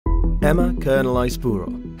Emma Coronel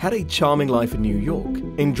Aispuro had a charming life in New York,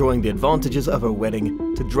 enjoying the advantages of her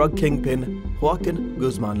wedding to drug kingpin Joaquin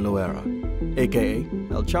Guzman Loera, aka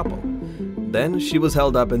El Chapo. Then she was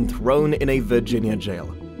held up and thrown in a Virginia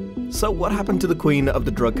jail. So what happened to the queen of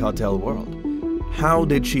the drug cartel world? How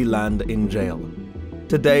did she land in jail?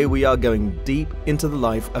 Today we are going deep into the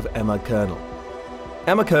life of Emma Coronel.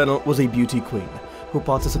 Emma Coronel was a beauty queen who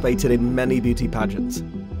participated in many beauty pageants.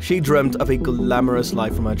 She dreamt of a glamorous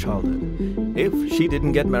life from her childhood. If she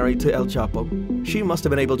didn't get married to El Chapo, she must have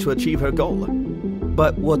been able to achieve her goal.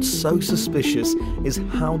 But what's so suspicious is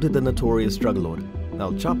how did the notorious drug lord,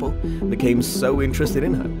 El Chapo, became so interested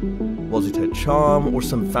in her? Was it her charm or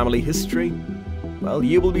some family history? Well,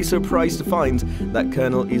 you will be surprised to find that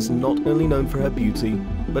Coronel is not only known for her beauty,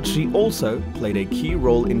 but she also played a key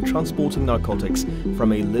role in transporting narcotics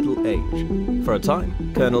from a little age. For a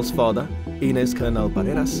time, Coronel's father, Inez Coronel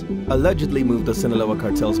Barreras, allegedly moved the Sinaloa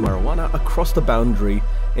cartel's marijuana across the boundary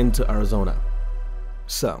into Arizona.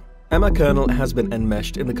 So, Emma Coronel has been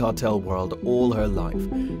enmeshed in the cartel world all her life,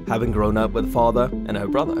 having grown up with father and her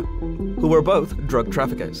brother, who were both drug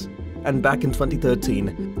traffickers. And back in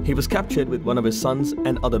 2013, he was captured with one of his sons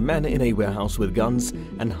and other men in a warehouse with guns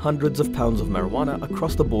and hundreds of pounds of marijuana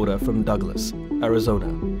across the border from Douglas, Arizona.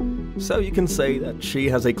 So you can say that she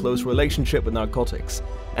has a close relationship with narcotics,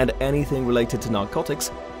 and anything related to narcotics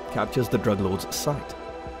captures the drug lord's sight.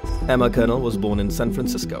 Emma Coronel was born in San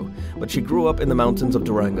Francisco, but she grew up in the mountains of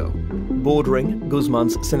Durango, bordering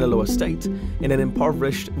Guzman's Sinaloa state in an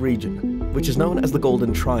impoverished region, which is known as the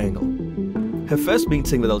Golden Triangle. Her first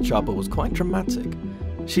meeting with El Chapo was quite dramatic.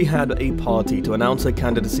 She had a party to announce her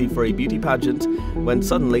candidacy for a beauty pageant when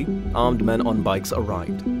suddenly armed men on bikes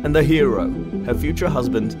arrived, and the hero, her future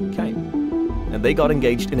husband, came. And they got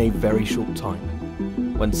engaged in a very short time.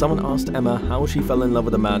 When someone asked Emma how she fell in love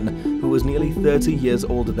with a man who was nearly 30 years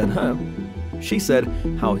older than her, she said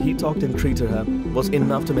how he talked and treated her was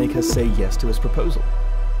enough to make her say yes to his proposal.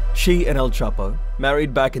 She and El Chapo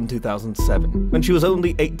married back in 2007, when she was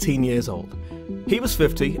only 18 years old. He was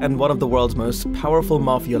 50 and one of the world's most powerful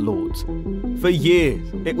mafia lords. For years,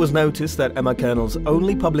 it was noticed that Emma Coronel's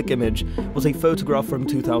only public image was a photograph from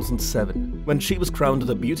 2007, when she was crowned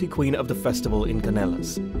the beauty queen of the festival in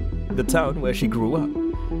Canellas, the town where she grew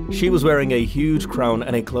up. She was wearing a huge crown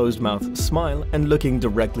and a closed-mouthed smile and looking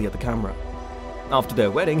directly at the camera. After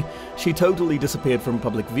their wedding, she totally disappeared from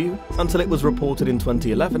public view until it was reported in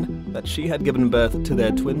 2011 that she had given birth to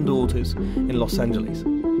their twin daughters in Los Angeles.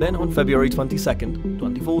 Then on February 22nd,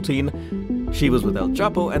 2014, she was with El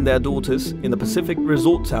Chapo and their daughters in the Pacific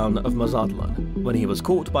resort town of Mazatlan when he was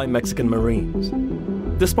caught by Mexican Marines.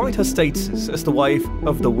 Despite her status as the wife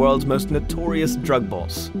of the world's most notorious drug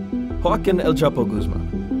boss, Joaquin El Chapo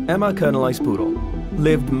Guzman, Emma Coronel Aispuro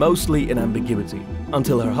lived mostly in ambiguity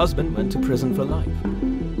until her husband went to prison for life.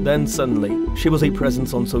 Then suddenly, she was a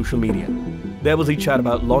presence on social media. There was a chat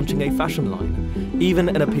about launching a fashion line, even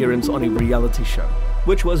an appearance on a reality show,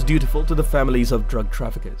 which was dutiful to the families of drug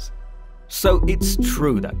traffickers. So it's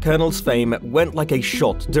true that Coronel's fame went like a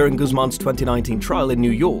shot during Guzman's 2019 trial in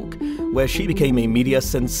New York, where she became a media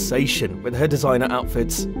sensation with her designer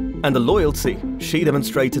outfits and the loyalty she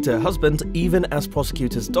demonstrated to her husband, even as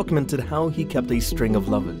prosecutors documented how he kept a string of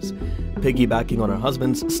lovers, piggybacking on her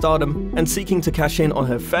husband's stardom and seeking to cash in on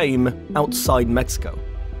her fame outside Mexico.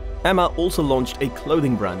 Emma also launched a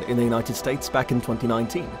clothing brand in the United States back in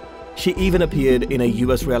 2019. She even appeared in a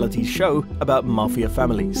US reality show about mafia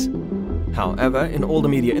families. However, in all the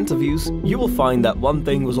media interviews, you will find that one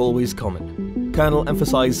thing was always common. Coronel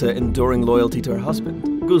emphasized her enduring loyalty to her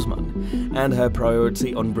husband, Guzman, and her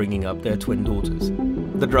priority on bringing up their twin daughters.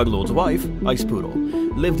 The drug lord's wife,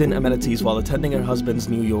 Aispuro, lived in amenities while attending her husband's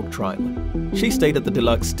New York trial. She stayed at the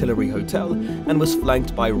deluxe Tillery Hotel and was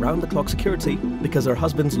flanked by round-the-clock security because her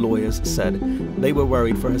husband's lawyers said they were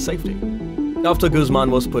worried for her safety. After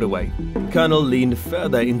Guzman was put away, Coronel leaned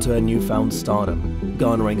further into her newfound stardom,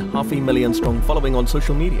 garnering 500,000 strong following on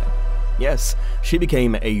social media. Yes, she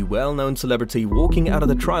became a well-known celebrity walking out of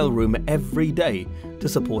the trial room every day to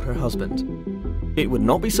support her husband. It would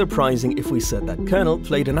not be surprising if we said that Coronel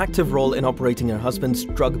played an active role in operating her husband's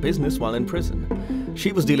drug business while in prison.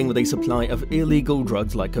 She was dealing with a supply of illegal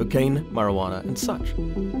drugs like cocaine, marijuana, and such.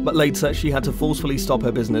 But later, she had to forcefully stop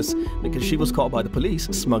her business because she was caught by the police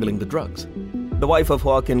smuggling the drugs. The wife of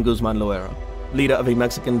Joaquin Guzman Loera, leader of a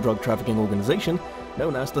Mexican drug trafficking organization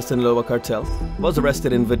known as the Sinaloa cartel, was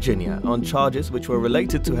arrested in Virginia on charges which were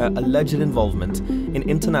related to her alleged involvement in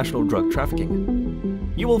international drug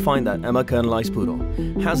trafficking. You will find that Emma Coronel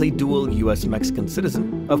Aispuro has a dual US-Mexican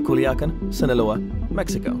citizen of Culiacan, Sinaloa,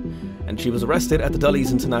 Mexico, and she was arrested at the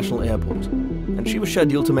Dulles International Airport. and she was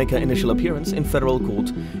scheduled to make her initial appearance in federal court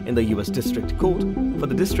in the U.S. District Court for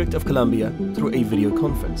the District of Columbia through a video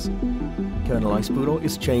conference. Coronel Aispuro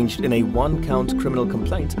is charged in a one-count criminal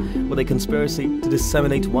complaint with a conspiracy to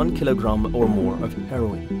disseminate 1 kilogram or more of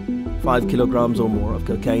heroin, 5 kilograms or more of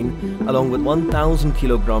cocaine, along with 1,000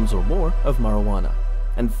 kilograms or more of marijuana,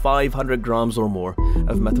 and 500 grams or more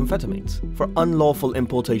of methamphetamines for unlawful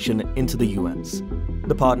importation into the U.S.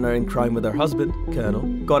 The partner in crime with her husband, Colonel,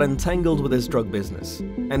 got entangled with his drug business,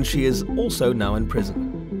 and she is also now in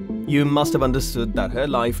prison. You must have understood that her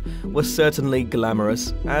life was certainly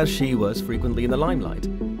glamorous, as she was frequently in the limelight,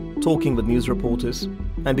 talking with news reporters,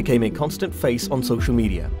 and became a constant face on social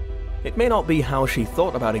media. It may not be how she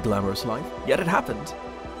thought about a glamorous life, yet it happened.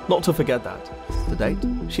 Not to forget that, to date,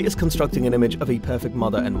 she is constructing an image of a perfect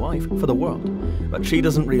mother and wife for the world, but she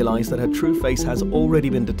doesn't realize that her true face has already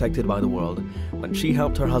been detected by the world when she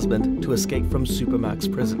helped her husband to escape from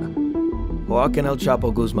Supermax prison. Joaquin El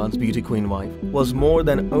Chapo Guzman's beauty queen wife was more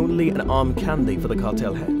than only an arm candy for the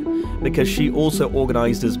cartel head, because she also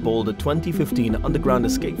organized his bold 2015 underground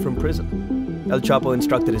escape from prison. El Chapo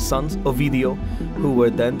instructed his sons, Ovidio, who were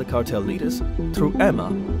then the cartel leaders, through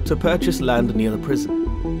Emma, to purchase land near the prison,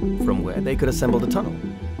 from where they could assemble the tunnel.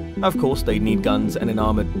 Of course, they need guns and an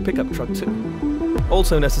armored pickup truck too.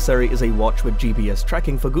 Also necessary is a watch with GPS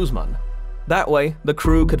tracking for Guzman. That way, the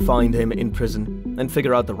crew could find him in prison and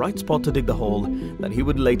figure out the right spot to dig the hole that he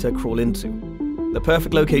would later crawl into. The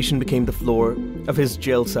perfect location became the floor of his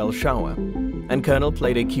jail cell shower, and Colonel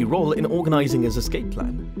played a key role in organizing his escape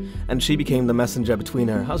plan, and she became the messenger between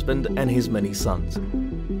her husband and his many sons.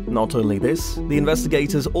 Not only this, the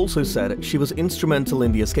investigators also said she was instrumental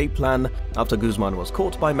in the escape plan after Guzman was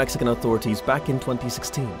caught by Mexican authorities back in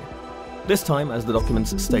 2016. This time, as the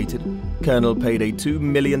documents stated, Colonel paid a $2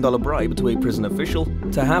 million bribe to a prison official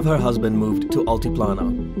to have her husband moved to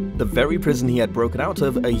Altiplano, the very prison he had broken out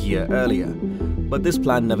of a year earlier. But this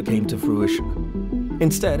plan never came to fruition.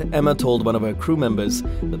 Instead, Emma told one of her crew members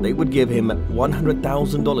that they would give him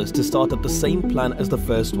 $100,000 to start up the same plan as the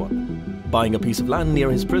first one, buying a piece of land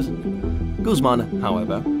near his prison. Guzman,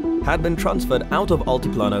 however, had been transferred out of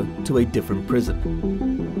Altiplano to a different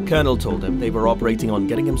prison. Colonel told him they were operating on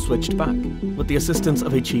getting him switched back, with the assistance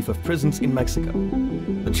of a chief of prisons in Mexico.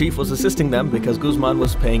 The chief was assisting them because Guzman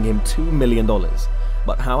was paying him $2 million.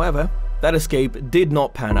 But however, that escape did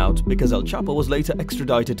not pan out because El Chapo was later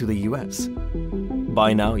extradited to the US.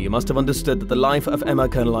 By now, you must have understood that the life of Emma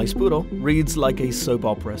Coronel Aispuro reads like a soap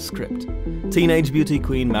opera script. Teenage beauty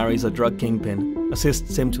queen marries a drug kingpin,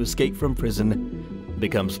 assists him to escape from prison,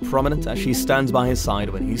 becomes prominent as she stands by his side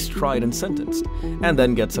when he's tried and sentenced, and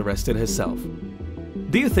then gets arrested herself.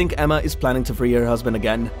 Do you think Emma is planning to free her husband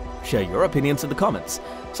again? Share your opinions in the comments.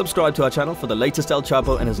 Subscribe to our channel for the latest El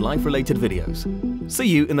Chapo and his life-related videos. See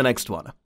you in the next one.